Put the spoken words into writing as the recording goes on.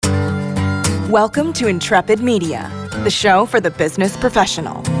Welcome to Intrepid Media, the show for the business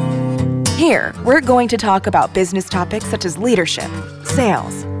professional. Here, we're going to talk about business topics such as leadership,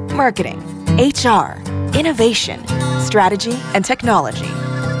 sales, marketing, HR, innovation, strategy, and technology.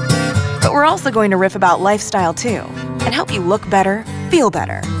 But we're also going to riff about lifestyle too, and help you look better, feel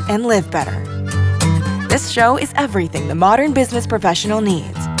better, and live better. This show is everything the modern business professional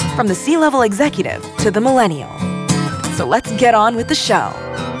needs, from the C-level executive to the millennial. So let's get on with the show.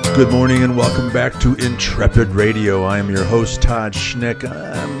 Good morning and welcome back to Intrepid Radio. I am your host, Todd Schnick.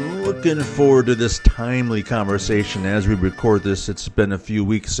 I'm looking forward to this timely conversation as we record this. It's been a few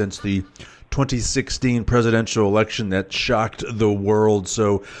weeks since the 2016 presidential election that shocked the world.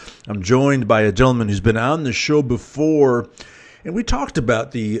 So I'm joined by a gentleman who's been on the show before, and we talked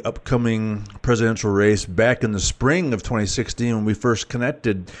about the upcoming presidential race back in the spring of 2016 when we first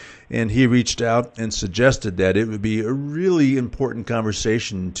connected, and he reached out and suggested that it would be a really important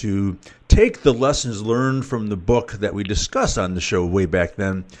conversation to take the lessons learned from the book that we discussed on the show way back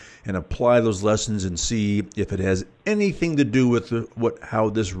then and apply those lessons and see if it has anything to do with how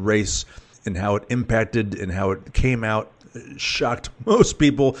this race and how it impacted and how it came out shocked most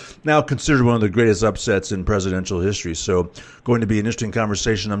people, now considered one of the greatest upsets in presidential history. So going to be an interesting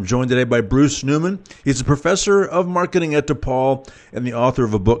conversation. I'm joined today by Bruce Newman. He's a professor of marketing at DePaul and the author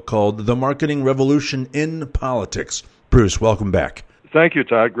of a book called The Marketing Revolution in Politics. Bruce, welcome back. Thank you,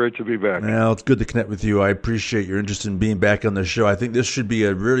 Todd. Great to be back. Well, it's good to connect with you. I appreciate your interest in being back on the show. I think this should be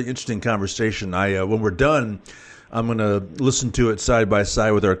a really interesting conversation. When we're done, I'm going to listen to it side by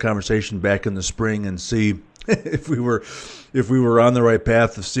side with our conversation back in the spring and see if we were on the right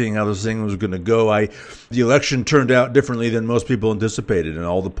path of seeing how this thing was going to go. The election turned out differently than most people anticipated in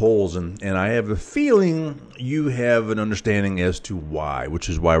all the polls, and I have a feeling you have an understanding as to why, which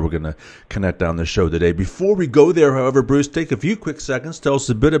is why we're going to connect on the show today. Before we go there, however, Bruce, take a few quick seconds, tell us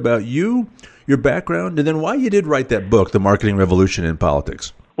a bit about you, your background, and then why you did write that book, The Marketing Revolution in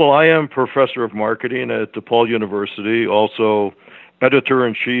Politics. Well, I am professor of marketing at DePaul University, also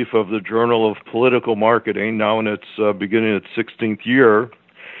editor-in-chief of the Journal of Political Marketing, now in its beginning its 16th year.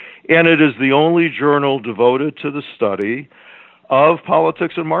 And it is the only journal devoted to the study of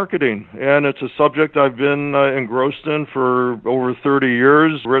politics and marketing. And it's a subject I've been engrossed in for over 30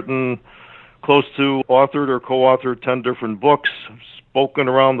 years, written close to authored or co-authored 10 different books, spoken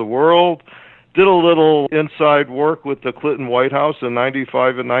around the world, did a little inside work with the Clinton White House in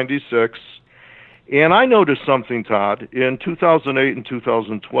 95 and 96. And I noticed something, Todd, in 2008 and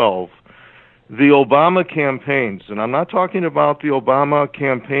 2012, the Obama campaigns, and I'm not talking about the Obama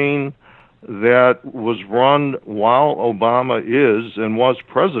campaign that was run while Obama is and was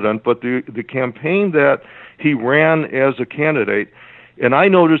president, but the campaign that he ran as a candidate. And I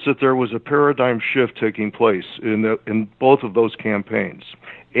noticed that there was a paradigm shift taking place in both of those campaigns.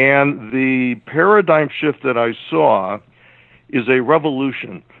 And the paradigm shift that I saw is a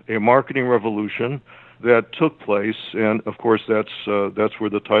revolution, a marketing revolution that took place, and of course that's where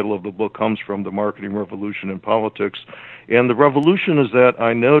the title of the book comes from, The Marketing Revolution in Politics. And the revolution is that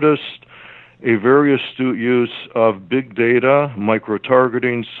I noticed a very astute use of big data,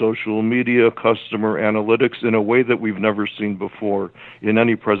 micro-targeting, social media, customer analytics in a way that we've never seen before in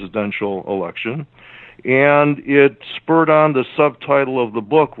any presidential election. And it spurred on the subtitle of the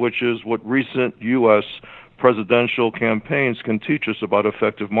book, which is What Recent U.S. Presidential Campaigns Can Teach Us About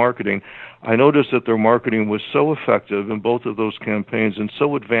Effective Marketing. I noticed that their marketing was so effective in both of those campaigns and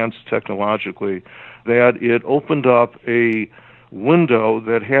so advanced technologically that it opened up a window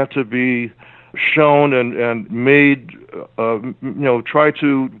that had to be shown and made, try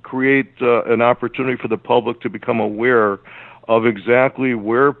to create an opportunity for the public to become aware of exactly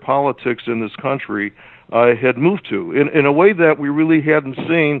where politics in this country had moved to in a way that we really hadn't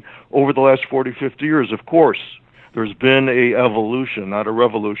seen over the last 40, 50 years. Of course, there's been a evolution, not a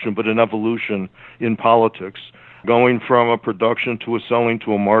revolution, but an evolution in politics, going from a production to a selling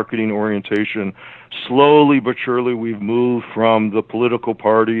to a marketing orientation. Slowly but surely, we've moved from the political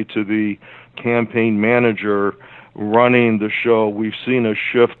party to the campaign manager running the show. We've seen a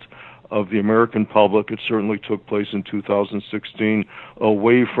shift of the American public. It certainly took place in 2016,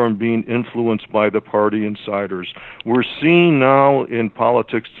 away from being influenced by the party insiders. We're seeing now in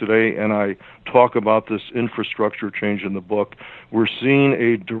politics today, and I talk about this infrastructure change in the book, we're seeing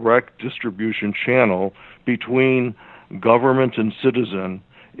a direct distribution channel between government and citizen,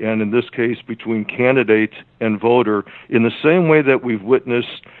 and in this case between candidate and voter, in the same way that we've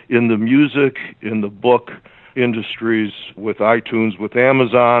witnessed in the music, in the book industries, with iTunes, with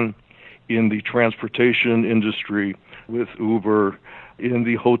Amazon, in the transportation industry with Uber, in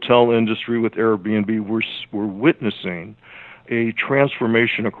the hotel industry with Airbnb. We're witnessing a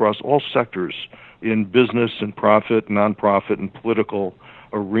transformation across all sectors in business and profit, nonprofit, and political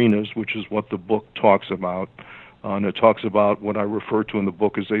arenas, which is what the book talks about. And it talks about what I refer to in the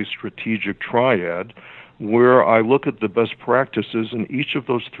book as a strategic triad, where I look at the best practices in each of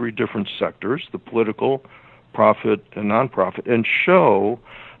those three different sectors, the political, profit, and nonprofit, and show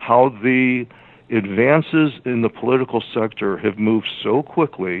how the advances in the political sector have moved so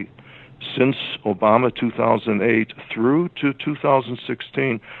quickly since Obama 2008 through to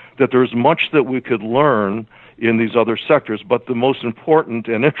 2016 that there's much that we could learn in these other sectors. But the most important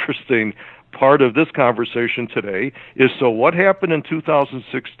and interesting part of this conversation today is, so what happened in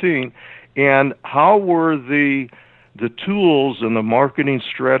 2016, and how were the tools and the marketing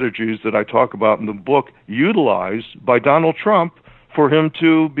strategies that I talk about in the book utilized by Donald Trump for him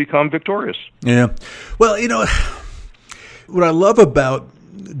to become victorious? Yeah. Well, what I love about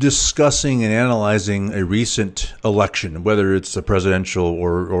discussing and analyzing a recent election, whether it's a presidential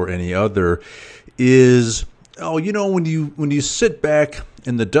or any other, is when you sit back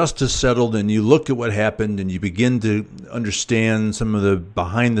and the dust has settled and you look at what happened and you begin to understand some of the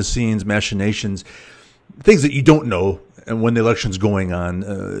behind the scenes machinations, things that you don't know, and when the election's going on,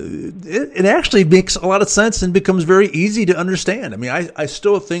 it actually makes a lot of sense and becomes very easy to understand. I mean, I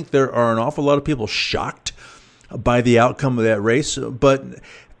still think there are an awful lot of people shocked by the outcome of that race, but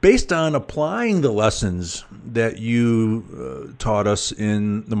based on applying the lessons that you taught us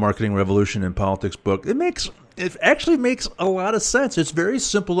in the Marketing Revolution in Politics book, it actually makes a lot of sense. It's very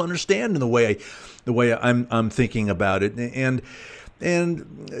simple to understand in the way I'm thinking about it, and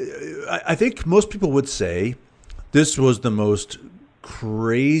I think most people would say this was the most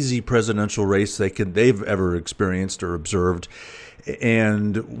crazy presidential race they've ever experienced or observed.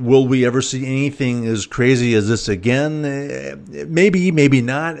 And will we ever see anything as crazy as this again? Maybe, maybe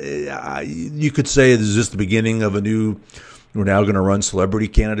not. You could say this is just the beginning of we're now going to run celebrity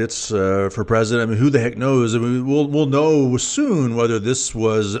candidates for president. I mean, who the heck knows? I mean, we'll know soon whether this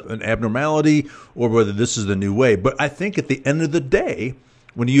was an abnormality or whether this is the new way. But I think at the end of the day,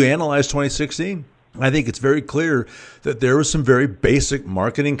 when you analyze 2016, I think it's very clear that there were some very basic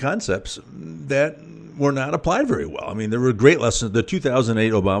marketing concepts that were not applied very well. I mean, there were great lessons. The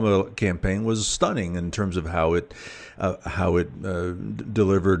 2008 Obama campaign was stunning in terms of how it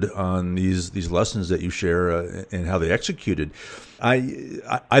delivered on these lessons that you share and how they executed.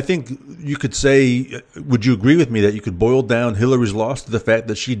 I think you could say, would you agree with me that you could boil down Hillary's loss to the fact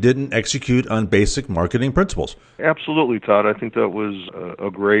that she didn't execute on basic marketing principles? Absolutely, Todd. I think that was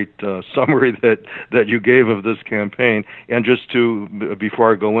a great summary that you gave of this campaign. And just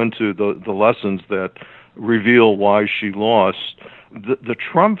before I go into the lessons that reveal why she lost, the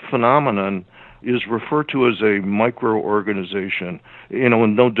Trump phenomenon is referred to as a micro-organization,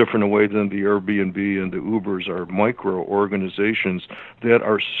 in no different a way than the Airbnb and the Ubers are micro-organizations that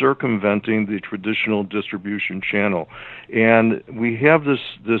are circumventing the traditional distribution channel. And we have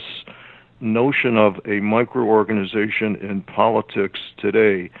this notion of a micro-organization in politics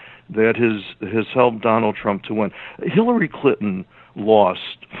today that has helped Donald Trump to win. Hillary Clinton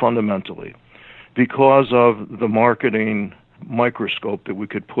lost fundamentally because of the marketing microscope that we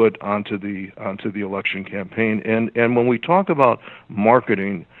could put onto the election campaign. And when we talk about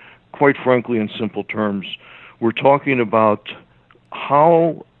marketing, quite frankly, in simple terms, we're talking about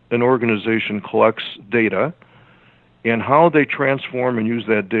how an organization collects data and how they transform and use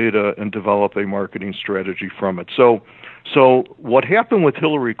that data and develop a marketing strategy from it. So what happened with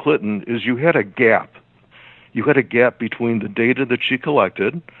Hillary Clinton is you had a gap. You had a gap between the data that she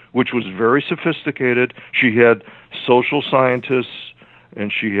collected, which was very sophisticated. She had social scientists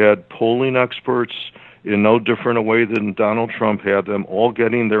and she had polling experts in no different a way than Donald Trump had them, all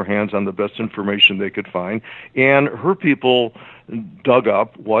getting their hands on the best information they could find. And her people dug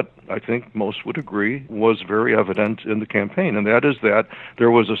up what I think most would agree was very evident in the campaign, and that is that there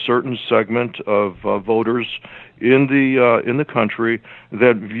was a certain segment of voters in the country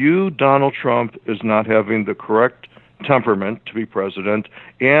that viewed Donald Trump as not having the correct temperament to be president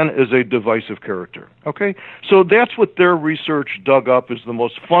and as a divisive character. Okay? So that's what their research dug up as the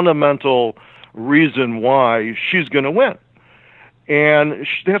most fundamental reason why she's going to win. And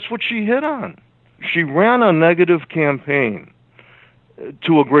that's what she hit on. She ran a negative campaign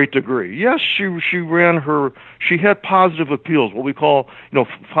to a great degree. Yes, she had positive appeals, what we call,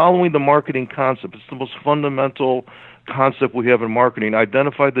 following the marketing concept. It's the most fundamental concept we have in marketing.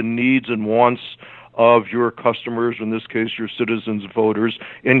 Identify the needs and wants of your customers, in this case, your citizens, voters,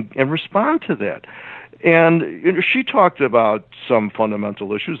 and respond to that. And she talked about some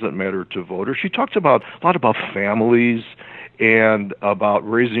fundamental issues that matter to voters. She talked a lot about families and about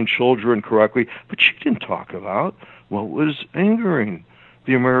raising children correctly, but she didn't talk about what was angering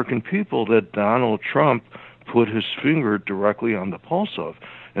the American people that Donald Trump put his finger directly on the pulse of.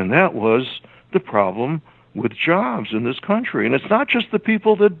 And that was the problem with jobs in this country. And it's not just the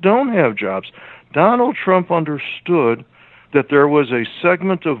people that don't have jobs. Donald Trump understood that there was a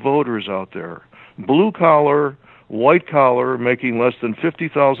segment of voters out there, blue collar, white collar, making less than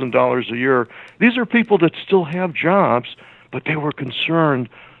 $50,000 a year. These are people that still have jobs, but they were concerned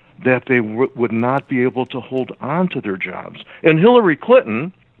that they would not be able to hold on to their jobs. And Hillary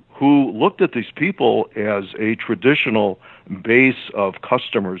Clinton, who looked at these people as a traditional base of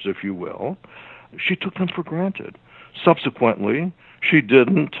customers, if you will, she took them for granted. Subsequently, she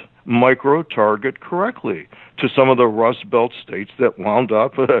didn't micro-target correctly to some of the Rust Belt states that wound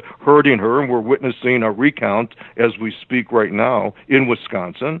up hurting her, and we're witnessing a recount as we speak right now in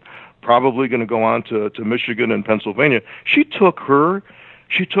Wisconsin, probably going to go on to Michigan and Pennsylvania. She took her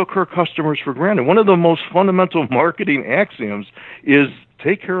customers for granted. One of the most fundamental marketing axioms is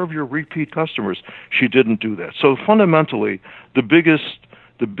take care of your repeat customers. She didn't do that. So fundamentally, the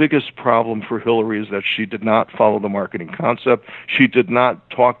biggest problem for Hillary is that she did not follow the marketing concept. She did not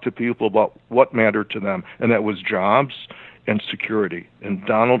talk to people about what mattered to them, and that was jobs and security. And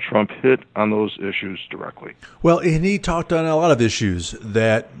Donald Trump hit on those issues directly. Well, and he talked on a lot of issues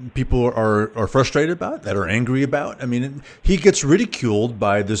that people are frustrated about, that are angry about. I mean, he gets ridiculed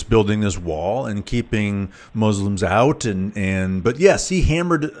by this building this wall and keeping Muslims out. But yes, he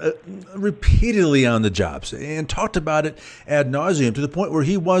hammered repeatedly on the jobs and talked about it ad nauseum to the point where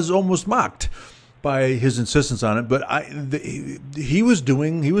he was almost mocked by his insistence on it. But he was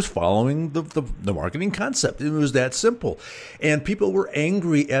following the marketing concept. It was that simple. And people were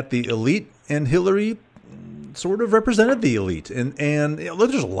angry at the elite, and Hillary sort of represented the elite. And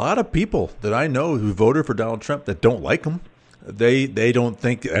there's a lot of people that I know who voted for Donald Trump that don't like him. They're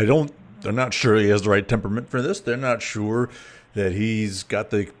not sure he has the right temperament for this. They're not sure that he's got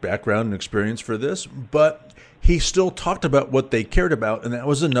the background and experience for this. But he still talked about what they cared about, and that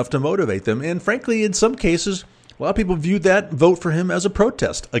was enough to motivate them. And frankly, in some cases, a lot of people viewed that vote for him as a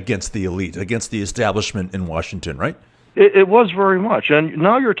protest against the elite, against the establishment in Washington, right? It was very much. And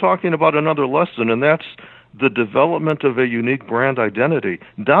now you're talking about another lesson, and that's the development of a unique brand identity.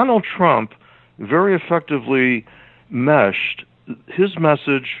 Donald Trump very effectively meshed his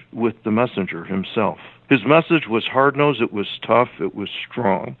message with the messenger himself. His message was hard-nosed, it was tough, it was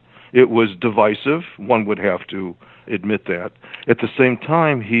strong. It was divisive, one would have to admit that. At the same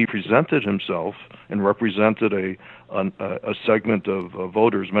time, he presented himself and represented a segment of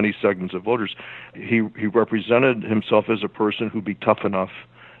voters, many segments of voters. He represented himself as a person who'd be tough enough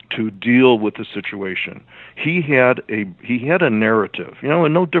to deal with the situation. He had a narrative,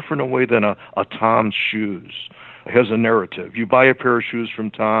 in no different a way than a Tom's shoes has a narrative. You buy a pair of shoes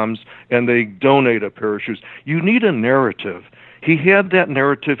from Tom's and they donate a pair of shoes. You need a narrative. He had that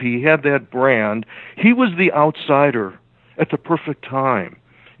narrative. He had that brand. He was the outsider at the perfect time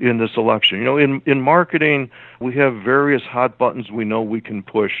in this election. In marketing, we have various hot buttons we know we can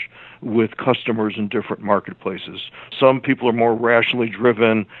push with customers in different marketplaces. Some people are more rationally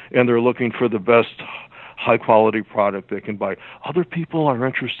driven, and they're looking for the best high-quality product they can buy. Other people are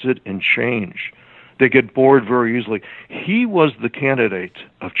interested in change. They get bored very easily. He was the candidate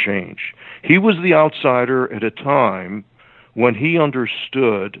of change. He was the outsider at a time when he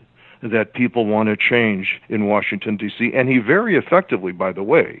understood that people want to change in Washington, D.C., and he very effectively, by the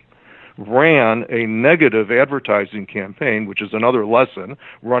way, ran a negative advertising campaign, which is another lesson,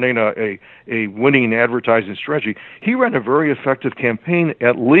 running a winning advertising strategy. He ran a very effective campaign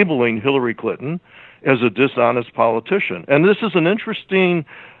at labeling Hillary Clinton as a dishonest politician. And this is an interesting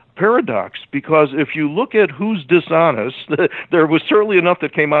paradox, because if you look at who's dishonest, there was certainly enough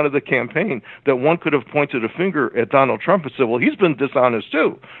that came out of the campaign that one could have pointed a finger at Donald Trump and said, well, he's been dishonest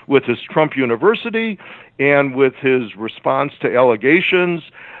too, with his Trump University and with his response to allegations.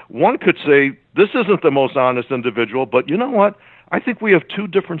 One could say, this isn't the most honest individual, but you know what? I think we have two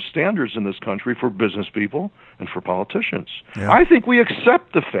different standards in this country for business people and for politicians. Yeah. I think we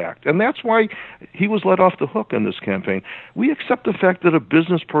accept the fact, and that's why he was let off the hook in this campaign. We accept the fact that a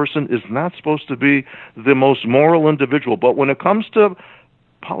business person is not supposed to be the most moral individual, but when it comes to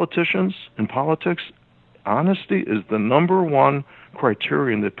politicians and politics, honesty is the number one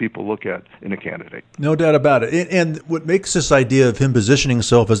criterion that people look at in a candidate. No doubt about it. And what makes this idea of him positioning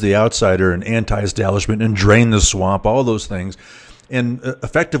himself as the outsider and anti-establishment and drain the swamp, all those things, and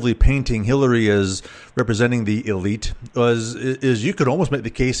effectively painting Hillary as representing the elite is you could almost make the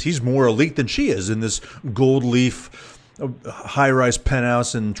case he's more elite than she is in this gold leaf high-rise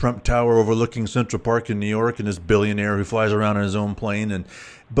penthouse in Trump Tower overlooking Central Park in New York, and this billionaire who flies around in his own plane.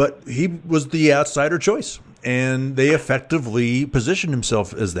 But he was the outsider choice. and they effectively positioned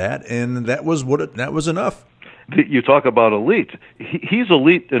himself as that, and that was enough. You talk about elite. He's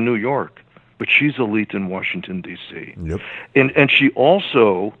elite in New York, but she's elite in Washington, D.C. Yep. And she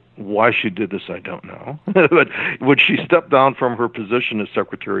also, why she did this, I don't know, but when she stepped down from her position as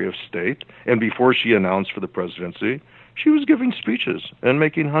Secretary of State, and before she announced for the presidency, she was giving speeches and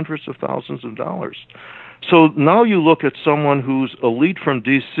making hundreds of thousands of dollars. So now you look at someone who's elite from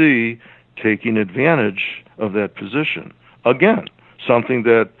D.C. taking advantage of that position. Again, something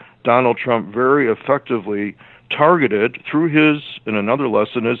that Donald Trump very effectively targeted through and another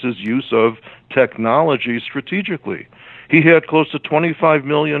lesson is his use of technology strategically. He had close to 25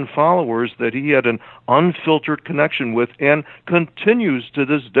 million followers that he had an unfiltered connection with and continues to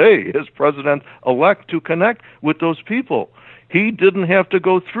this day as president-elect to connect with those people. He didn't have to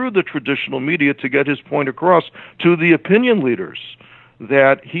go through the traditional media to get his point across to the opinion leaders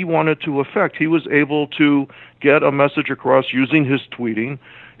that he wanted to affect. He was able to get a message across using his tweeting.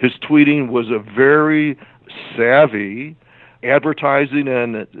 His tweeting was a very savvy advertising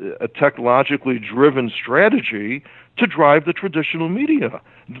and a technologically driven strategy to drive the traditional media.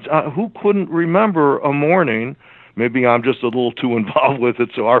 Who couldn't remember a morning, maybe I'm just a little too involved with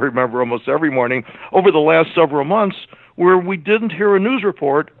it, so I remember almost every morning over the last several months where we didn't hear a news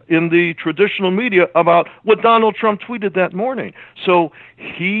report in the traditional media about what Donald Trump tweeted that morning. So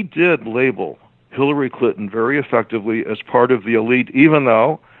he did label Hillary Clinton very effectively as part of the elite, even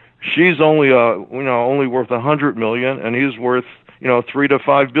though she's only worth $100 million and he's worth $3 to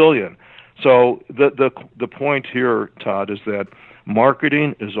 $5 billion. So the point here, Todd, is that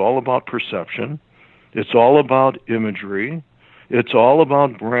marketing is all about perception. It's all about imagery. It's all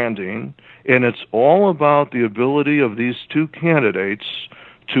about branding, and it's all about the ability of these two candidates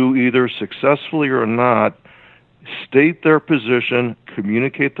to either successfully or not state their position,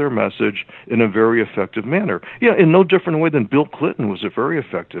 communicate their message in a very effective manner. Yeah, in no different way than Bill Clinton was a very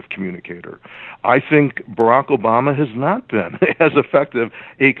effective communicator. I think Barack Obama has not been as effective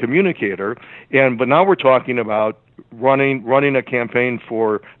a communicator, but now we're talking about running a campaign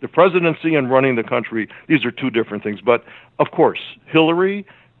for the presidency and running the country. These are two different things. But, of course, Hillary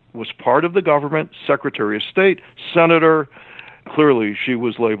was part of the government, Secretary of State, Senator. Clearly, she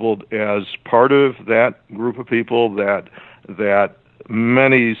was labeled as part of that group of people that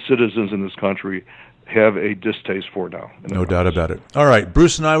many citizens in this country have a distaste for now. No doubt about it. All right,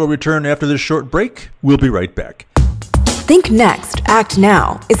 Bruce and I will return after this short break. We'll be right back. Think Next, Act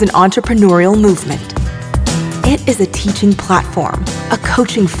Now is an entrepreneurial movement. It is a teaching platform, a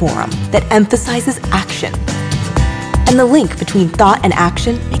coaching forum that emphasizes action. And the link between thought and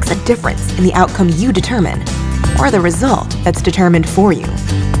action makes a difference in the outcome you determine, or the result that's determined for you.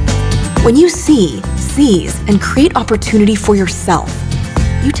 When you see, seize, and create opportunity for yourself,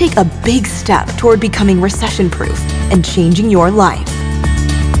 you take a big step toward becoming recession-proof and changing your life.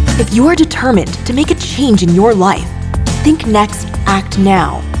 If you are determined to make a change in your life, Think Next, Act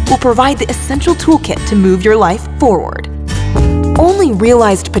Now will provide the essential toolkit to move your life forward. Only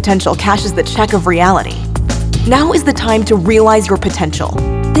realized potential cashes the check of reality. Now is the time to realize your potential.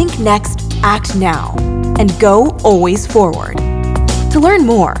 Think Next, Act Now, and go always forward. To learn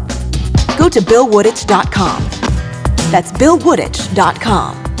more, go to BillWooditch.com. That's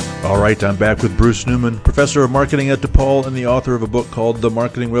BillWooditch.com. All right, I'm back with Bruce Newman, professor of marketing at DePaul and the author of a book called The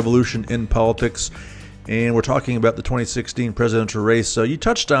Marketing Revolution in Politics. And we're talking about the 2016 presidential race. So you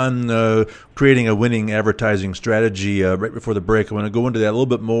touched on creating a winning advertising strategy right before the break. I want to go into that a little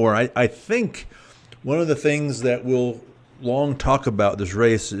bit more. I think one of the things that we'll long talk about this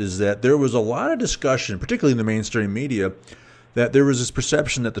race is that there was a lot of discussion, particularly in the mainstream media, that there was this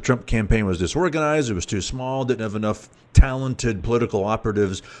perception that the Trump campaign was disorganized, it was too small, didn't have enough talented political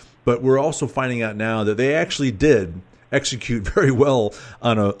operatives. But we're also finding out now that they actually did execute very well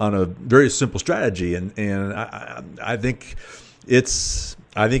on a very simple strategy, and I think it's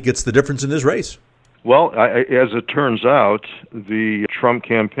the difference in this race. Well, as it turns out, the Trump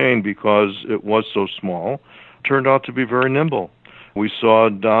campaign, because it was so small, turned out to be very nimble. We saw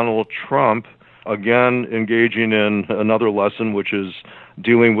Donald Trump again engaging in another lesson, which is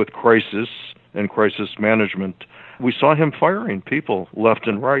dealing with crisis and crisis management. We saw him firing people left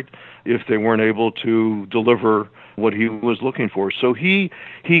and right if they weren't able to deliver what he was looking for. So he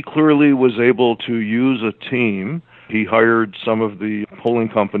clearly was able to use a team. He hired some of the polling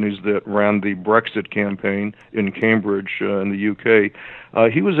companies that ran the Brexit campaign in Cambridge in the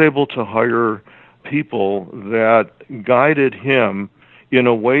UK. He was able to hire people that guided him in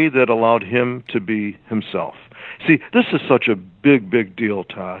a way that allowed him to be himself. See, this is such a big deal,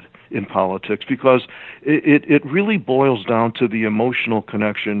 Todd. in politics, because it really boils down to the emotional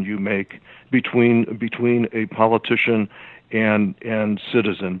connection you make between a politician and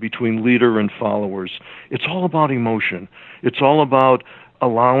citizen, between leader and followers. It's all about emotion. It's all about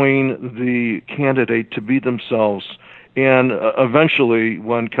allowing the candidate to be themselves. And eventually,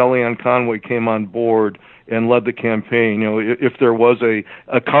 when Kellyanne Conway came on board and led the campaign, if there was a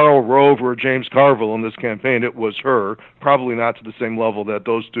Karl Rove or a James Carville in this campaign, it was her. Probably not to the same level that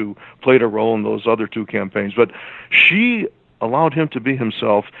those two played a role in those other two campaigns, but she allowed him to be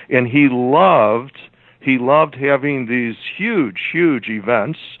himself, and he loved having these huge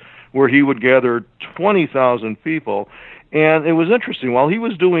events where he would gather 20,000 people. And it was interesting. While he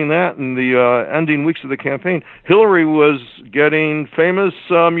was doing that in the ending weeks of the campaign, Hillary was getting famous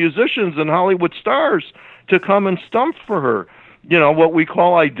musicians and Hollywood stars to come and stump for her. What we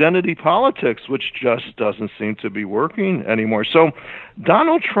call identity politics, which just doesn't seem to be working anymore. So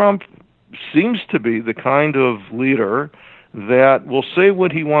Donald Trump seems to be the kind of leader that will say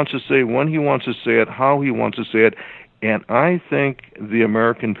what he wants to say, when he wants to say it, how he wants to say it. And I think the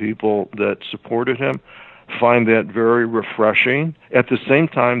American people that supported him find that very refreshing. At the same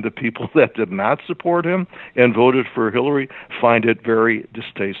time, the people that did not support him and voted for Hillary find it very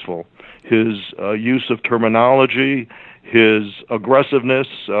distasteful. His use of terminology, his aggressiveness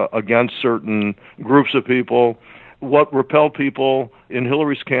against certain groups of people, what repelled people in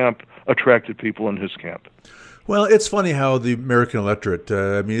Hillary's camp attracted people in his camp. Well, it's funny how the American electorate,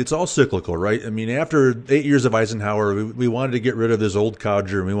 it's all cyclical, right? After 8 years of Eisenhower, we wanted to get rid of this old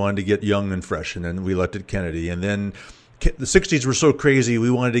codger, and we wanted to get young and fresh, and then we elected Kennedy. And then the 60s were so crazy,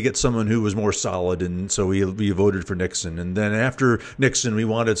 we wanted to get someone who was more solid, and so we voted for Nixon. And then after Nixon, we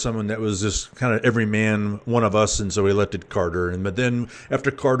wanted someone that was just kind of every man, one of us, and so we elected Carter. But then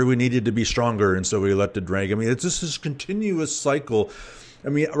after Carter, we needed to be stronger, and so we elected Reagan. It's just this continuous cycle.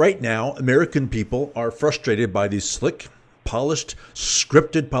 Right now, American people are frustrated by these slick, polished,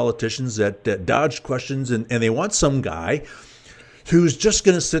 scripted politicians that dodge questions, and they want some guy who's just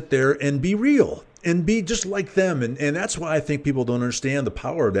going to sit there and be real and be just like them. And that's why I think people don't understand the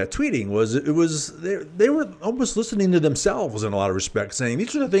power of that tweeting. They were almost listening to themselves in a lot of respects, saying,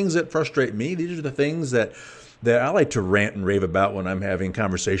 these are the things that frustrate me. These are the things that I like to rant and rave about when I'm having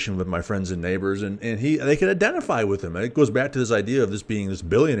conversation with my friends and neighbors, and they can identify with him. And it goes back to this idea of this being this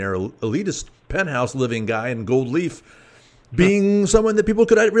billionaire, elitist, penthouse living guy in gold leaf, being someone that people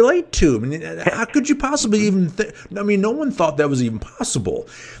could relate to. How could you possibly even think? No one thought that was even possible,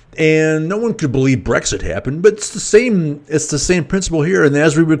 and no one could believe Brexit happened. But it's the same principle here. And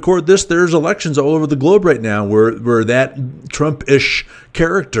as we record this, there's elections all over the globe right now where that Trump-ish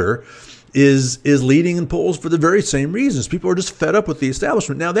character is leading in polls for the very same reasons. People are just fed up with the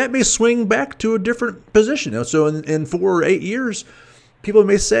establishment. Now, that may swing back to a different position. So in 4 or 8 years, people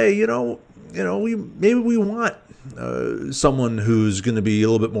may say, we want someone who's going to be a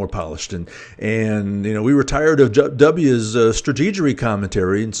little bit more polished. And we were tired of W's strategery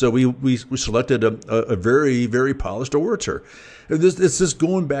commentary, and so we selected a very, very polished orator. It's just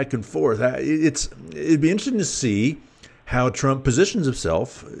going back and forth. It'd be interesting to see how Trump positions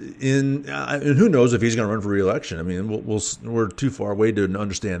himself and who knows if he's going to run for re-election. We're too far away to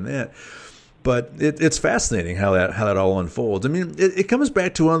understand that. But it's fascinating how that all unfolds. It comes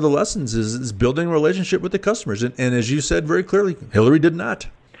back to one of the lessons is building a relationship with the customers. And as you said very clearly, Hillary did not.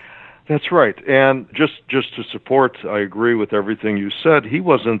 That's right. And just to support, I agree with everything you said. He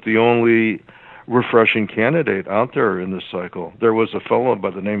wasn't the only refreshing candidate out there in this cycle. There was a fellow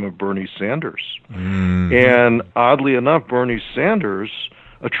by the name of Bernie Sanders. Mm-hmm. And oddly enough, Bernie Sanders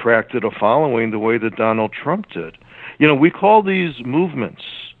attracted a following the way that Donald Trump did. We call these movements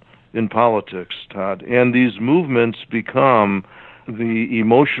in politics, Todd, and these movements become the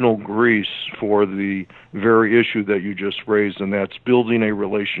emotional grease for the very issue that you just raised, and that's building a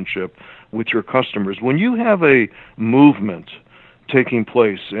relationship with your customers. When you have a movement taking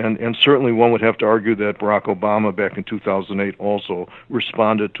place, and certainly one would have to argue that Barack Obama back in 2008 also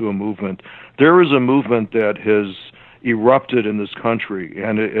responded to a movement. There is a movement that has erupted in this country,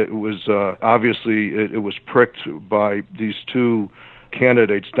 and it was obviously it was pricked by these two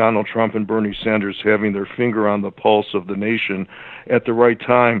candidates, Donald Trump and Bernie Sanders, having their finger on the pulse of the nation at the right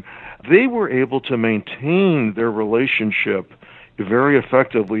time. They were able to maintain their relationship very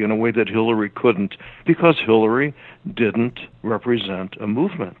effectively in a way that Hillary couldn't, because Hillary didn't represent a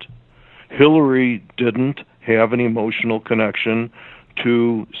movement. Hillary didn't have an emotional connection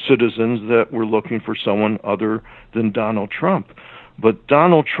to citizens that were looking for someone other than Donald Trump. But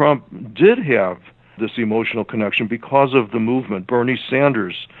Donald Trump did have this emotional connection because of the movement. Bernie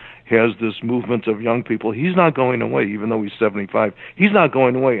Sanders has this movement of young people. He's not going away, even though he's 75. He's not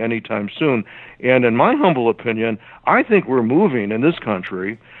going away anytime soon. And in my humble opinion, I think we're moving in this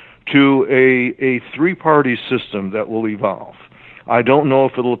country to a three-party system that will evolve. I don't know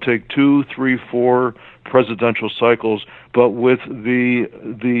if it'll take 2, 3, 4 presidential cycles, but with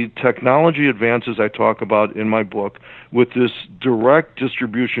the technology advances I talk about in my book, with this direct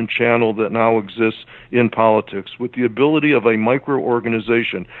distribution channel that now exists in politics, with the ability of a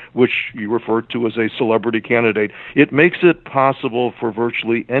micro-organization, which you refer to as a celebrity candidate, it makes it possible for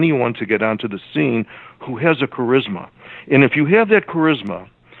virtually anyone to get onto the scene who has a charisma. And if you have that charisma,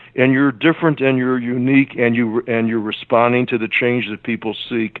 and you're different and you're unique and you're responding to the change that people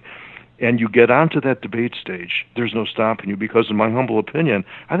seek, and you get onto that debate stage, there's no stopping you, because in my humble opinion,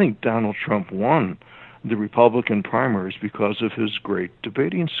 I think Donald Trump won the Republican primaries because of his great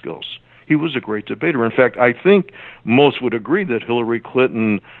debating skills. He was a great debater. In fact, I think most would agree that Hillary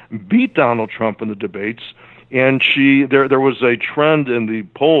Clinton beat Donald Trump in the debates. And there was a trend in the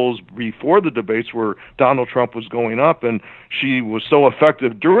polls before the debates where Donald Trump was going up, and she was so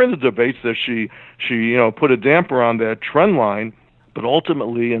effective during the debates that she put a damper on that trend line. But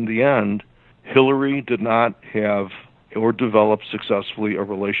ultimately, in the end, Hillary did not have or develop successfully a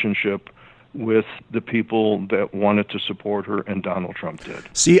relationship with the people that wanted to support her, and Donald Trump did.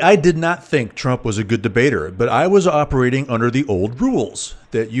 See, I did not think Trump was a good debater, but I was operating under the old rules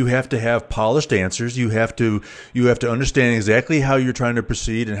that you have to have polished answers. You have to understand exactly how you're trying to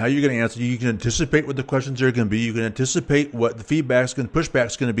proceed and how you're going to answer. You can anticipate what the questions are going to be. You can anticipate what the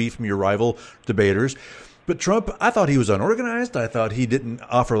pushback's going to be from your rival debaters. But Trump, I thought he was unorganized. I thought he didn't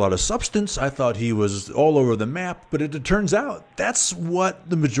offer a lot of substance. I thought he was all over the map. But it turns out that's what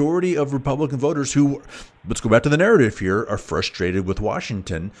the majority of Republican voters who, let's go back to the narrative here, are frustrated with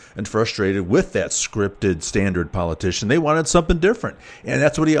Washington and frustrated with that scripted standard politician. They wanted something different. And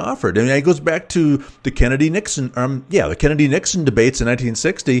that's what he offered. I mean, it goes back to the Kennedy-Nixon debates in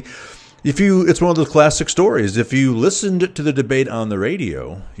 1960. It's one of those classic stories. If you listened to the debate on the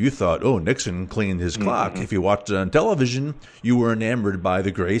radio, you thought, oh, Nixon cleaned his clock. Mm-hmm. If you watched it on television, you were enamored by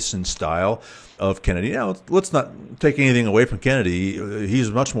the grace and style of Kennedy. Now, let's not take anything away from Kennedy. He's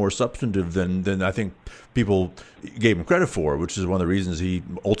much more substantive than I think people gave him credit for, which is one of the reasons he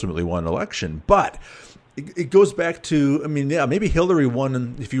ultimately won an election. But it goes back to, maybe Hillary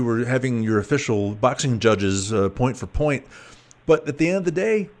won if you were having your official boxing judges point for point. But at the end of the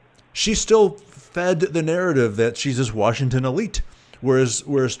day, she still fed the narrative that she's this Washington elite, whereas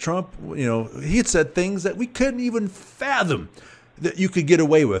Trump, he had said things that we couldn't even fathom that you could get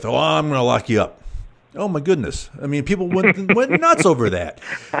away with. Oh, I'm going to lock you up. Oh my goodness! I mean, people went nuts over that,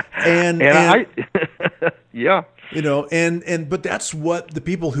 and yeah. But that's what the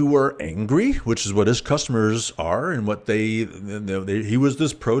people who were angry, which is what his customers are, and what he was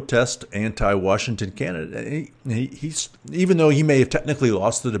this protest anti-Washington candidate. He's even though he may have technically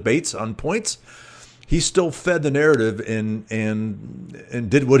lost the debates on points, he still fed the narrative and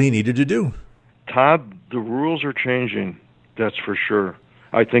did what he needed to do. Todd, the rules are changing. That's for sure.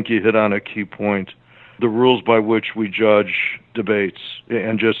 I think you hit on a key point. The rules by which we judge debates,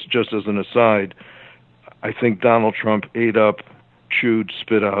 and just as an aside, I think Donald Trump ate up, chewed,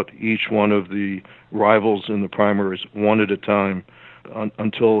 spit out each one of the rivals in the primaries one at a time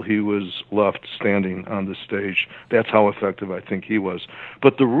until he was left standing on the stage. That's how effective I think he was.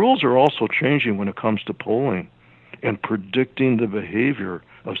 But the rules are also changing when it comes to polling and predicting the behavior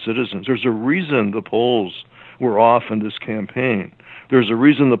of citizens. There's a reason the polls were off in this campaign. There's a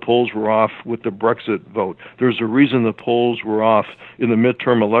reason the polls were off with the Brexit vote. There's a reason the polls were off in the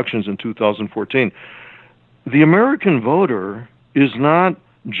midterm elections in 2014. The American voter is not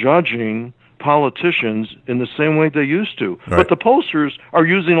judging politicians in the same way they used to. Right. But the pollsters are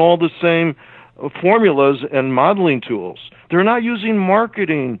using all the same formulas and modeling tools. They're not using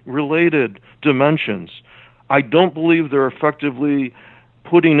marketing-related dimensions. I don't believe they're effectively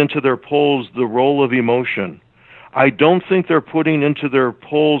putting into their polls the role of emotion. I don't think they're putting into their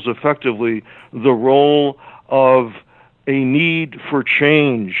polls effectively the role of a need for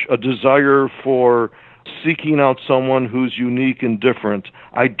change, a desire for seeking out someone who's unique and different.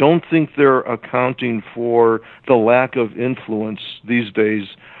 I don't think they're accounting for the lack of influence these days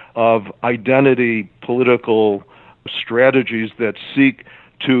of identity political strategies that seek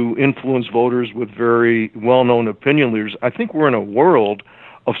to influence voters with very well-known opinion leaders. I think we're in a world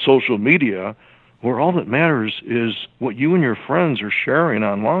of social media where all that matters is what you and your friends are sharing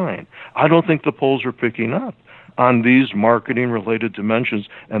online. I don't think the polls are picking up on these marketing-related dimensions,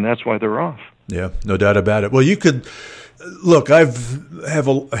 and that's why they're off. Yeah, no doubt about it. Well, you could Look, I've had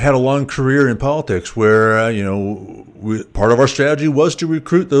a long career in politics where, part of our strategy was to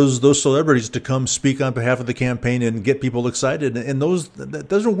recruit those celebrities to come speak on behalf of the campaign and get people excited. And that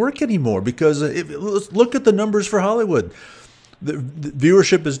doesn't work anymore because let's look at the numbers for Hollywood. The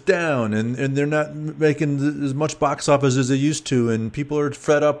viewership is down, and they're not making as much box office as they used to, and people are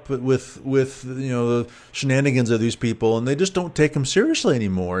fed up with the shenanigans of these people, and they just don't take them seriously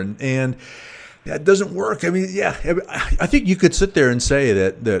anymore. And that doesn't work. I mean, I think you could sit there and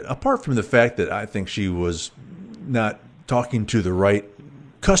say that apart from the fact that I think she was not talking to the right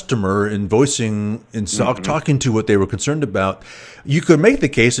customer and voicing and talking to what they were concerned about, you could make the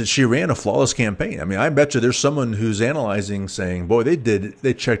case that she ran a flawless campaign. I mean, I bet you there's someone who's analyzing, saying, boy,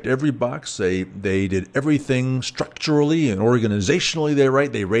 they checked every box. They did everything structurally and organizationally.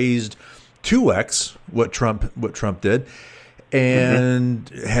 They raised 2x what Trump did, and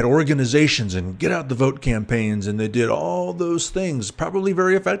had organizations and get out the vote campaigns, and they did all those things probably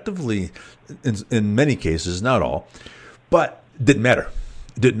very effectively in many cases, not all, but didn't matter.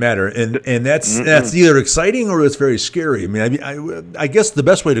 And that's either exciting or it's very scary. I mean, I guess the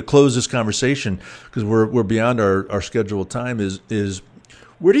best way to close this conversation, because we're beyond our scheduled time, is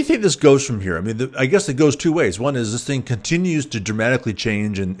where do you think this goes from here? I mean, I guess it goes two ways. One is this thing continues to dramatically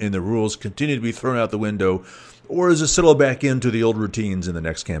change and the rules continue to be thrown out the window, or does it settle back into the old routines in the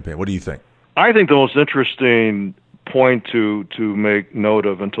next campaign? What do you think? I think the most interesting point to make note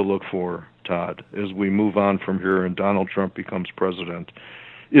of and to look for, Todd, as we move on from here and Donald Trump becomes president,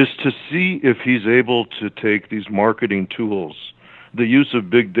 is to see if he's able to take these marketing tools, the use of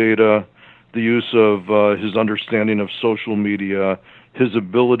big data, the use of his understanding of social media, his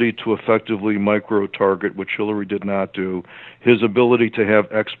ability to effectively micro-target, which Hillary did not do, his ability to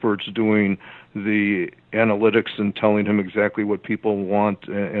have experts doing the analytics and telling him exactly what people want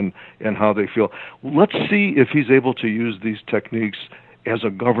and how they feel. Let's see if he's able to use these techniques as a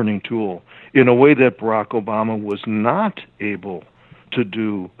governing tool in a way that Barack Obama was not able to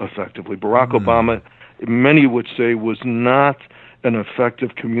do effectively. Barack Obama, many would say, was not an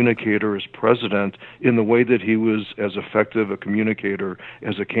effective communicator as president in the way that he was as effective a communicator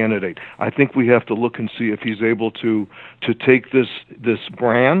as a candidate. I think we have to look and see if he's able to take this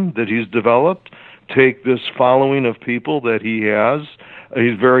brand that he's developed, take this following of people that he has.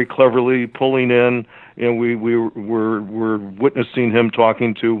 He's very cleverly pulling in, and we're witnessing him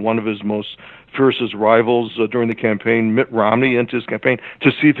talking to one of his most fiercest rivals during the campaign, Mitt Romney, into his campaign,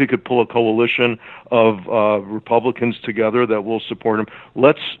 to see if he could pull a coalition of Republicans together that will support him.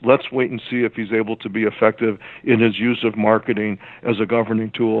 Let's wait and see if he's able to be effective in his use of marketing as a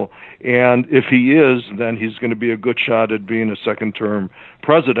governing tool. And if he is, then he's going to be a good shot at being a second-term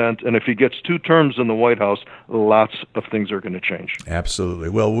president. And if he gets 2 terms in the White House, lots of things are going to change. Absolutely.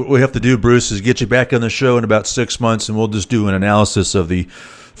 Well, what we have to do, Bruce, is get you back on the show in about 6 months, and we'll just do an analysis of the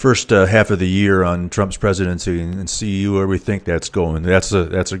first half of the year on Trump's presidency and see where we think that's going. That's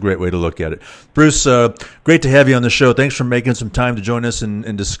a great way to look at it. Bruce, great to have you on the show. Thanks for making some time to join us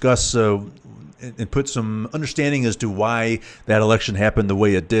and discuss and put some understanding as to why that election happened the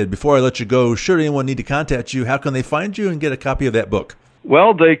way it did. Before I let you go, should anyone need to contact you, how can they find you and get a copy of that book?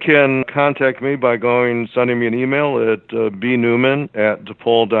 Well, they can contact me by sending me an email at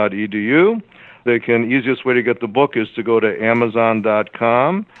bnewman@depaul.edu. Easiest way to get the book is to go to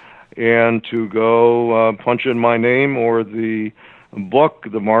Amazon.com and to go punch in my name or the book,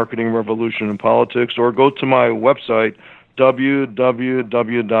 The Marketing Revolution in Politics, or go to my website,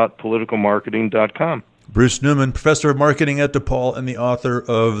 www.politicalmarketing.com. Bruce Newman, professor of marketing at DePaul and the author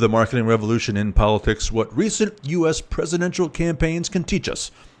of The Marketing Revolution in Politics, What Recent U.S. Presidential Campaigns Can Teach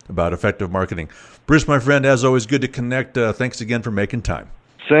Us About Effective Marketing. Bruce, my friend, as always, good to connect. Thanks again for making time.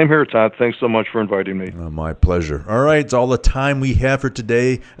 Same here, Todd. Thanks so much for inviting me. My pleasure. All right, it's all the time we have for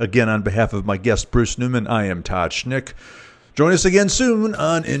today. Again, on behalf of my guest, Bruce Newman, I am Todd Schnick. Join us again soon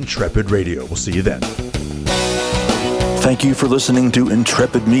on Intrepid Radio. We'll see you then. Thank you for listening to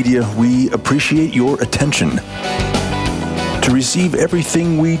Intrepid Media. We appreciate your attention. To receive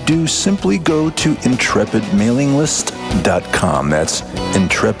everything we do, simply go to intrepidmailinglist.com. That's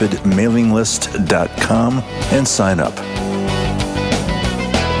intrepidmailinglist.com and sign up.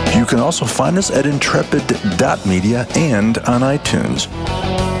 You can also find us at intrepid.media and on iTunes.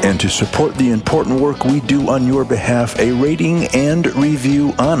 And to support the important work we do on your behalf, a rating and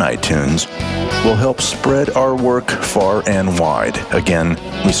review on iTunes will help spread our work far and wide. Again,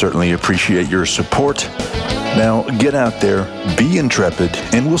 we certainly appreciate your support. Now, get out there, be intrepid,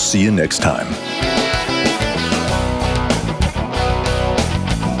 and we'll see you next time.